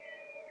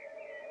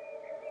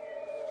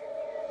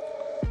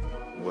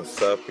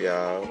What's up,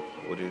 y'all?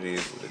 What it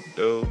is, what it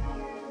do?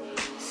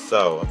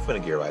 So, I'm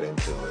finna get right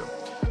into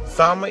it.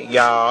 Some of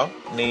y'all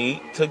need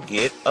to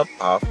get up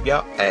off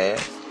your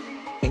ass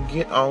and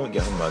get on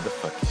your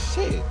motherfucking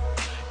shit.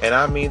 And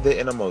I mean that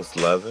in the most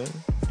loving,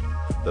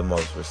 the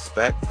most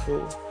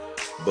respectful,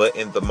 but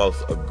in the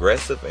most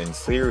aggressive and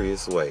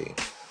serious way.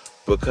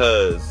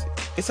 Because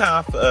it's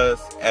time for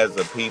us as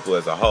a people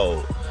as a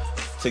whole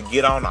to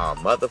get on our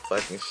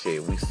motherfucking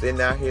shit. We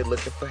sitting out here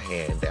looking for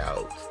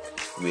handouts.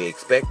 We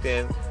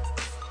expecting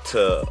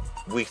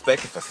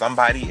for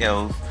somebody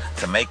else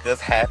to make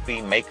us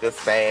happy, make us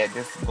sad,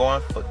 just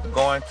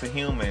going to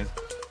humans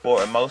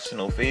for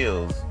emotional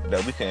feels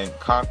that we can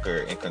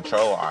conquer and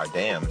control our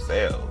damn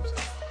selves,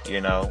 you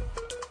know?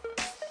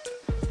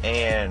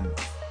 And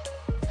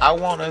I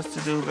want us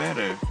to do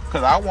better,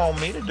 because I want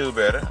me to do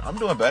better. I'm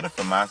doing better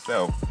for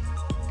myself,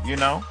 you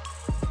know?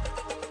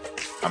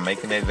 I'm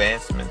making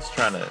advancements,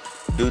 trying to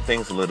do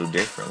things a little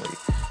differently.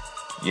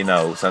 You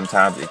know,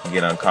 sometimes it can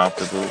get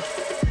uncomfortable,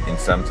 and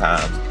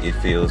sometimes it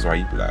feels right.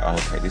 You be like, oh,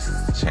 okay, this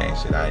is the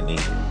change that I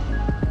need.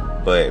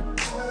 But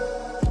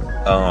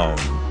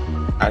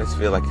I just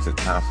feel like it's a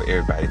time for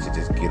everybody to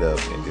just get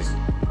up and just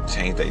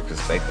change their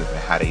perspective and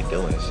how they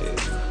doing shit.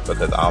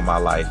 Because all my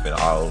life and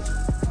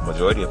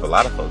majority of a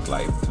lot of folks'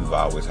 life, we've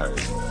always heard,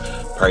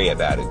 pray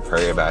about it,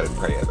 pray about it,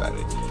 pray about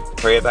it.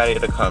 Pray about it,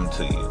 it'll come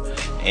to you.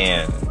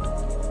 And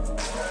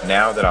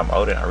now that I'm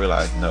older, I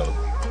realize, no,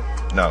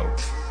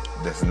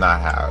 that's not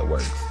how it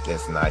works.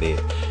 That's not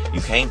it. You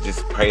can't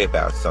just pray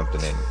about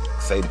something and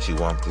say that you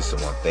want this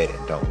and want that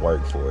and don't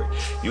work for it.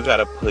 You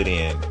gotta put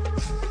in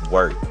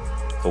work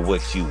for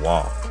what you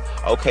want.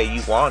 Okay,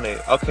 you want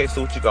it. Okay,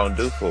 so what you gonna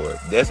do for it?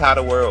 That's how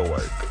the world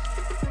works.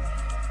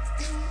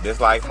 Just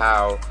like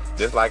how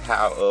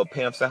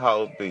pimps and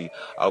hoes be.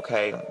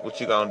 Okay, what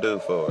you gonna do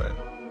for it?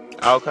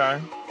 Okay,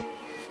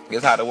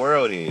 that's how the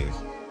world is.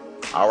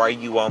 All right,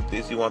 you want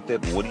this, you want that,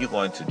 but what are you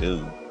going to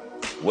do?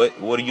 What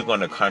are you going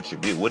to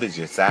contribute? What is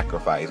your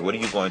sacrifice? What are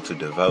you going to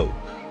devote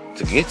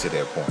to get to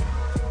that point?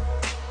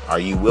 Are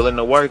you willing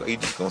to work, or are you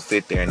just going to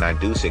sit there and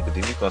not do shit? Because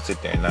if you're going to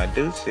sit there and not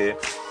do shit,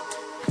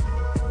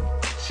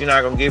 she's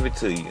not going to give it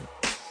to you.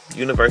 The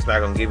universe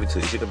not going to give it to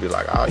you. She's going to be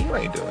like, oh, you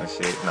ain't doing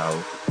shit.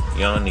 No,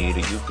 you don't need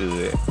it. You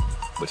good.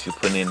 But you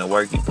put in the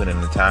work, you put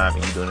in the time,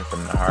 and you doing it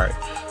from the heart.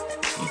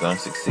 You're going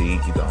to succeed.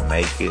 You're going to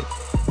make it.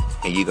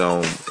 And you're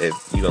going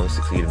to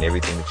succeed in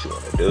everything that you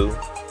want to do.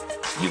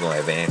 You're going to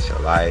advance your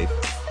life.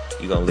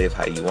 You're going to live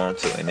how you want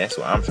to. And that's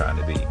what I'm trying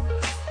to be.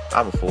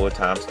 I'm a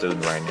full-time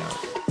student right now.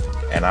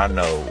 And I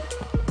know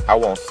I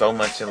want so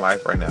much in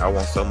life right now. I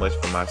want so much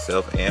for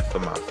myself and for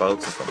my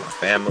folks and for my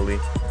family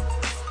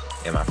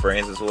and my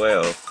friends as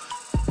well.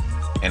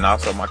 And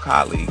also my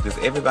colleagues. Just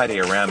everybody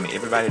around me.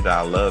 Everybody that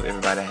I love.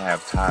 Everybody I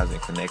have ties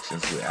and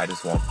connections with. I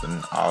just want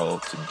them all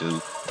to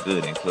do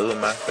good,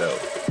 including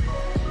myself.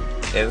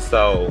 And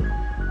so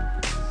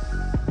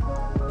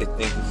I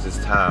think it's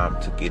just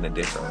time to get in a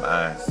different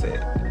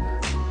mindset,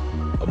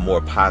 a more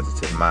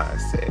positive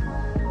mindset.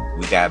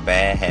 We got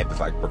bad habits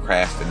like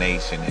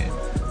procrastination and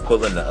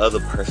pulling the other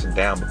person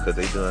down because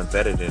they're doing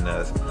better than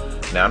us.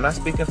 Now, I'm not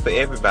speaking for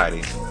everybody,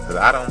 because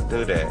I don't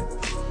do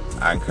that.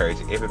 I encourage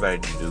everybody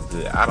to do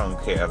good. I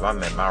don't care if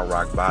I'm at my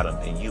rock bottom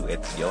and you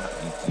at your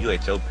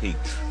peak.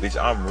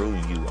 Bitch, I'm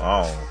rooting you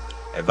on.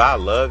 If I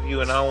love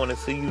you and I want to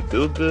see you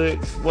do good,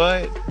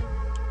 what?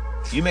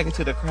 You make it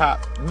to the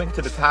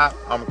top,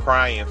 I'm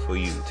crying for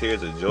you,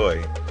 tears of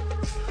joy.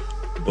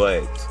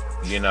 But,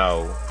 you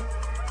know,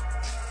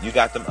 you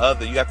got them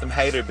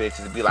hater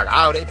bitches that be like,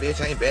 oh, that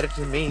bitch ain't better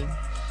than me.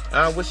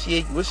 What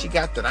she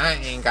got that I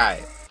ain't got?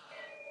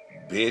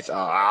 Bitch,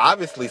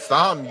 obviously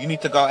you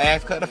need to go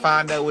ask her to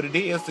find out what it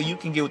is so you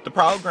can get with the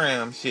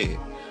program shit.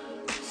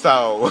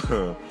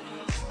 So,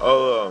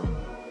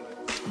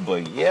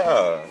 but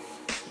yeah,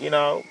 you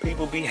know,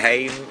 people be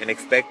hating and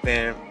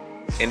expecting,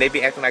 and they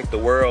be acting like the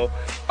world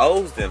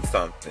owes them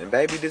something.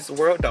 Baby, this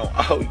world don't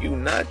owe you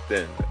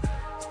nothing.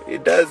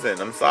 It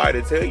doesn't. I'm sorry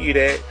to tell you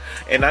that.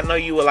 And I know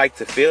you would like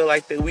to feel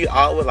like that. We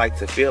all would like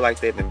to feel like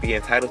that and be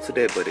entitled to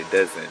that, but it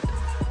doesn't.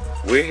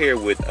 We're here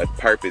with a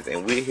purpose,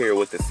 and we're here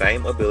with the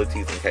same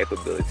abilities and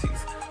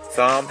capabilities.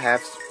 Some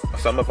have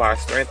some of our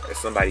strength and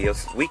somebody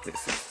else's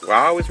weaknesses. Well,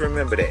 I always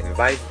remember that, and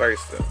vice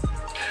versa.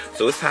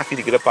 So it's time for you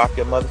to get up off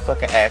your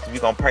motherfucking ass. If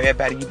you're gonna pray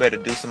about it, you better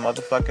do some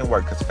motherfucking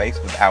work, because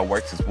faith without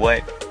works is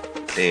what?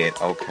 Dead.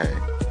 Okay.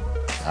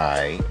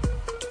 Alright.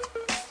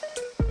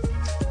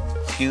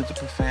 Excuse the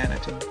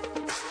profanity.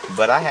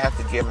 But I have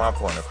to get my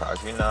point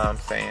across, you know what I'm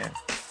saying?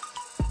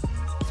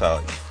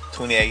 So,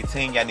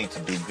 2018, y'all need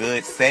to do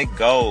good, set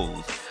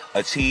goals,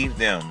 achieve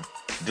them,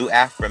 do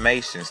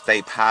affirmations,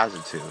 stay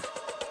positive,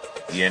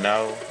 you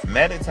know?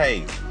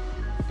 Meditate.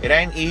 It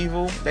ain't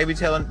evil. They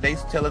tell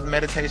us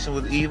meditation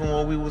was evil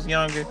when we was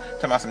younger.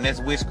 Talking about some, that's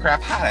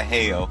witchcraft. How the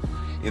hell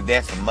is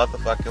that some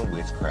motherfucking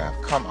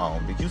witchcraft? Come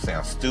on, bitch. You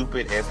sound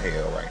stupid as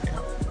hell right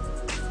now.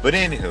 But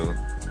anywho,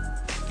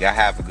 y'all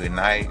have a good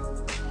night.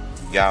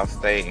 Y'all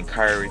stay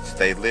encouraged,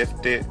 stay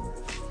lifted.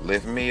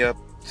 Lift me up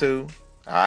too.